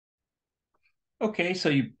Okay, so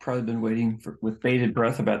you've probably been waiting with bated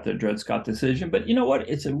breath about the Dred Scott decision, but you know what?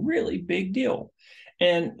 It's a really big deal.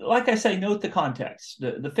 And like I say, note the context.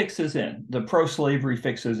 The fix is in. The pro-slavery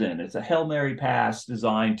fix is in. It's a Hail Mary pass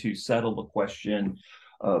designed to settle the question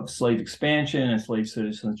of slave expansion and slave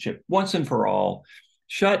citizenship once and for all,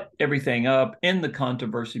 shut everything up in the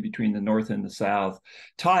controversy between the North and the South,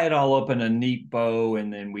 tie it all up in a neat bow,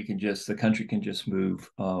 and then the country can just move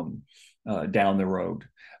down the road.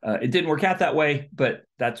 It didn't work out that way, but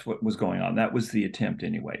that's what was going on. That was the attempt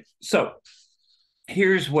anyway. So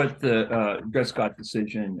here's what the Dred Scott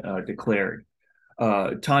decision declared.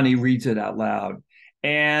 Tani reads it out loud.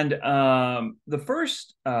 And the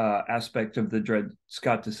first aspect of the Dred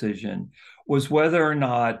Scott decision was whether or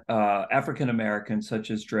not African Americans, such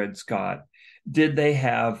as Dred Scott, did they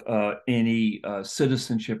have any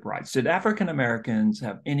citizenship rights? Did African Americans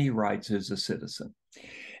have any rights as a citizen?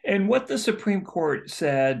 And what the Supreme Court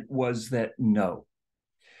said was that no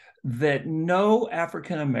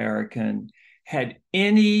African American had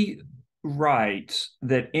any rights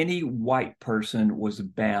that any white person was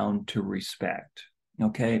bound to respect.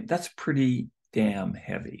 Okay, that's pretty damn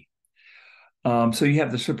heavy. So you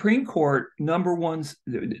have the Supreme Court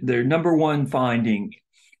their number one finding,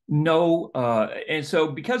 no, and so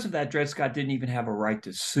because of that, Dred Scott didn't even have a right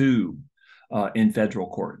to sue in federal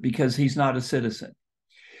court because he's not a citizen.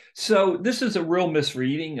 So this is a real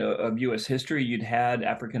misreading of U.S. history. You'd had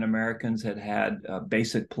African Americans had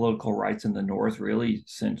basic political rights in the North really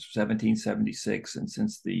since 1776 and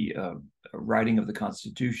since the writing of the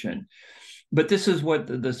Constitution. But this is what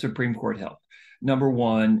the Supreme Court held. Number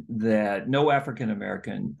one, that no African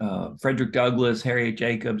American, Frederick Douglass, Harriet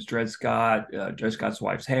Jacobs, Dred Scott's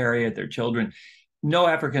wife Harriet, their children, no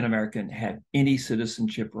African American had any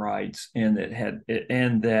citizenship rights, and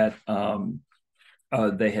that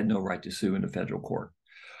they had no right to sue in a federal court.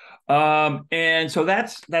 And so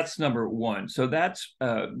that's number one. So that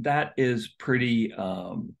is pretty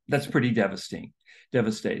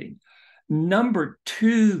devastating. Number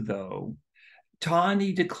two, though,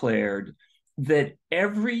 Taney declared that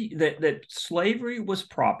that slavery was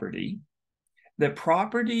property, the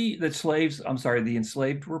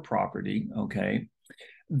enslaved were property, okay,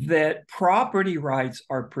 that property rights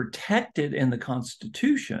are protected in the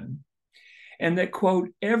Constitution, and that, quote,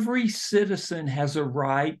 every citizen has a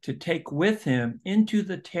right to take with him into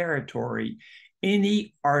the territory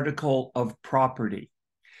any article of property.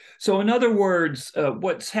 So in other words,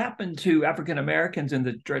 what's happened to African Americans in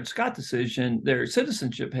the Dred Scott decision, their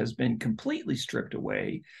citizenship has been completely stripped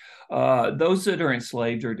away. Those that are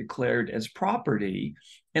enslaved are declared as property,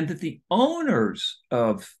 and that the owners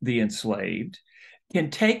of the enslaved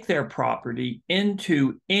can take their property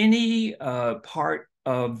into any part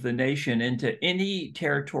of the nation, into any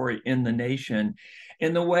territory in the nation,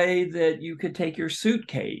 in the way that you could take your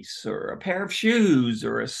suitcase or a pair of shoes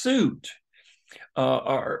or a suit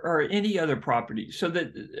or any other property. So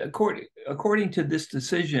that according to this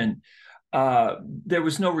decision, there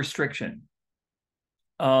was no restriction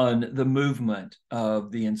on the movement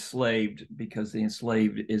of the enslaved, because the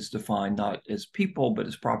enslaved is defined not as people but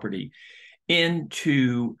as property,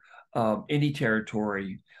 into any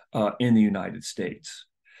territory in the United States.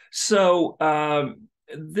 So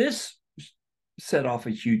this set off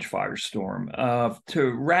a huge firestorm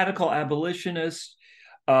to radical abolitionists,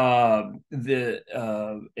 and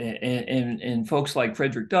folks like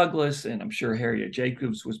Frederick Douglass, and I'm sure Harriet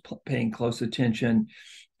Jacobs was paying close attention.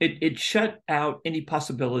 It shut out any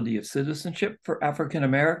possibility of citizenship for African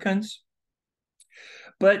Americans.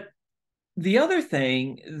 But the other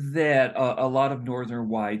thing that a lot of Northern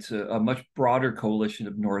whites, a much broader coalition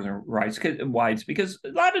of Northern whites, because a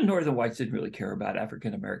lot of Northern whites didn't really care about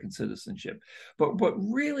African American citizenship, but what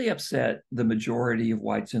really upset the majority of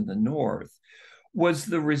whites in the North was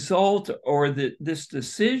the result, or this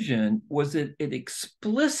decision was that it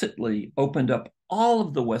explicitly opened up all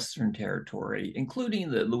of the Western territory, including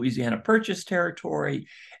the Louisiana Purchase territory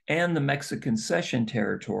and the Mexican Cession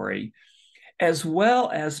territory, as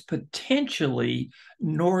well as potentially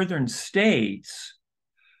northern states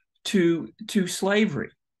to slavery.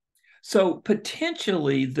 So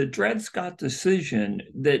potentially the Dred Scott decision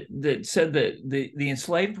that said that the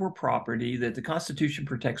enslaved were property, that the Constitution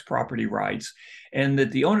protects property rights, and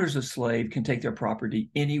that the owners of slaves can take their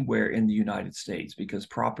property anywhere in the United States because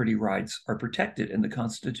property rights are protected in the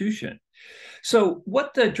Constitution. So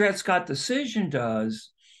what the Dred Scott decision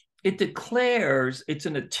does, it's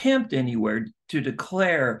an attempt anywhere to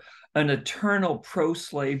declare an eternal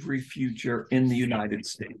pro-slavery future in the United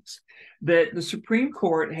States, that the Supreme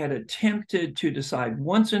Court had attempted to decide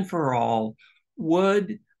once and for all,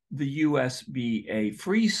 would the U.S. be a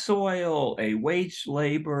free soil, a wage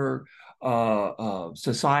labor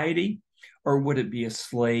society, or would it be a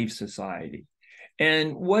slave society?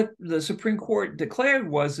 And what the Supreme Court declared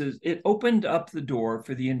was is it opened up the door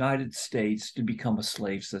for the United States to become a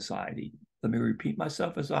slave society. Let me repeat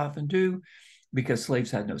myself as I often do, because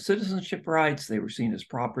slaves had no citizenship rights, they were seen as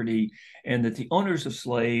property, and that the owners of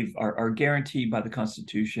slave are guaranteed by the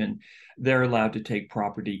Constitution they're allowed to take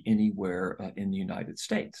property anywhere in the United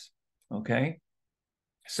States. Okay?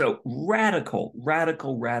 So radical,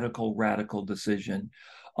 radical, radical, radical decision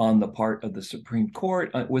on the part of the Supreme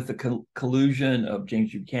Court with the collusion of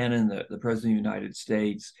James Buchanan, the President of the United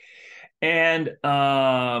States. And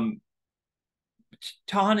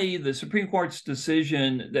Tawny, the Supreme Court's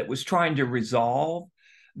decision that was trying to resolve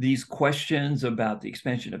these questions about the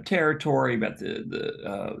expansion of territory, about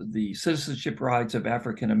the citizenship rights of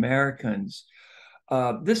African Americans,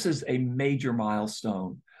 this is a major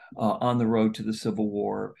milestone on the road to the Civil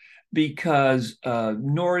War, because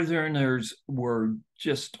Northerners were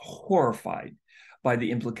just horrified by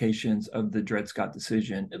the implications of the Dred Scott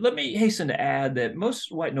decision. Let me hasten to add that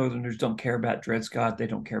most white Northerners don't care about Dred Scott. They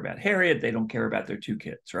don't care about Harriet. They don't care about their two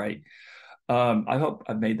kids, right? I hope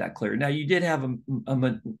I've made that clear. Now, you did have a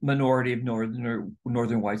minority of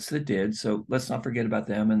Northern whites that did, so let's not forget about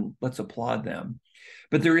them and let's applaud them.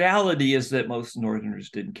 But the reality is that most Northerners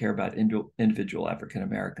didn't care about individual African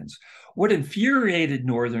Americans. What infuriated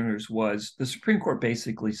Northerners was the Supreme Court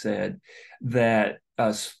basically said that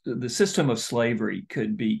the system of slavery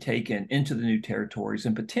could be taken into the new territories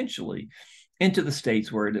and potentially into the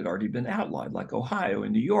states where it had already been outlawed, like Ohio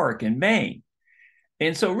and New York and Maine.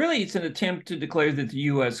 And so really it's an attempt to declare that the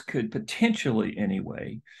U.S. could potentially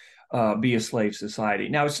anyway be a slave society.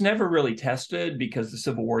 Now, it's never really tested because the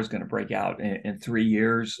Civil War is going to break out in 3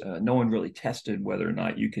 years. No one really tested whether or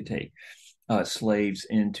not you could take slaves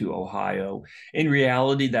into Ohio. In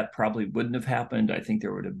reality, that probably wouldn't have happened. I think it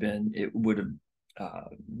would have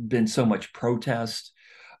been so much protest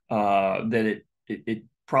that it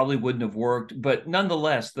probably wouldn't have worked. But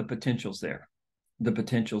nonetheless, the potential's there. The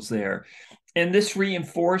potential's there. And this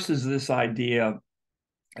reinforces this idea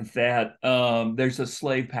that there's a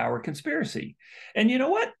slave power conspiracy. And you know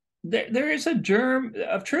what? There is a germ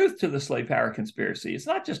of truth to the slave power conspiracy. It's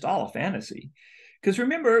not just all a fantasy. Because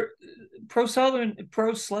remember,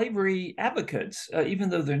 pro-slavery advocates, even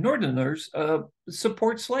though they're Northerners,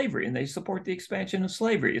 support slavery and they support the expansion of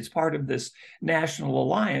slavery. It's part of this national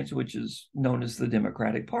alliance, which is known as the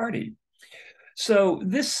Democratic Party. So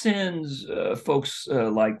this sends folks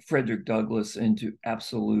like Frederick Douglass into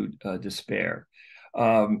absolute despair.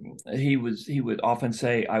 He would often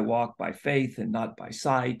say, "I walk by faith and not by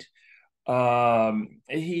sight."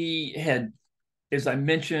 He had, as I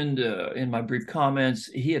mentioned in my brief comments,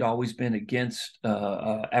 he had always been against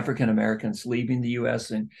African Americans leaving the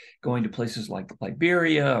U.S. and going to places like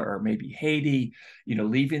Liberia or maybe Haiti,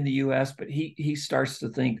 leaving the U.S. But he starts to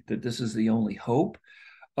think that this is the only hope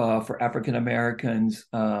for African Americans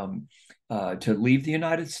to leave the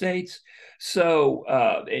United States. So,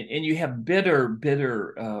 and you have bitter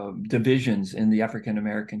divisions in the African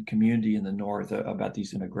American community in the North about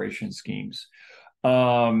these immigration schemes.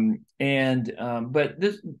 But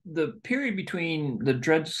the period between the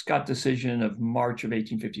Dred Scott decision of March of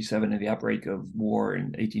 1857 and the outbreak of war in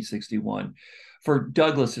 1861, for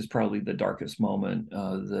Douglass is probably the darkest moment,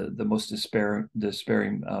 the most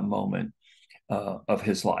despairing moment of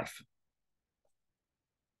his life.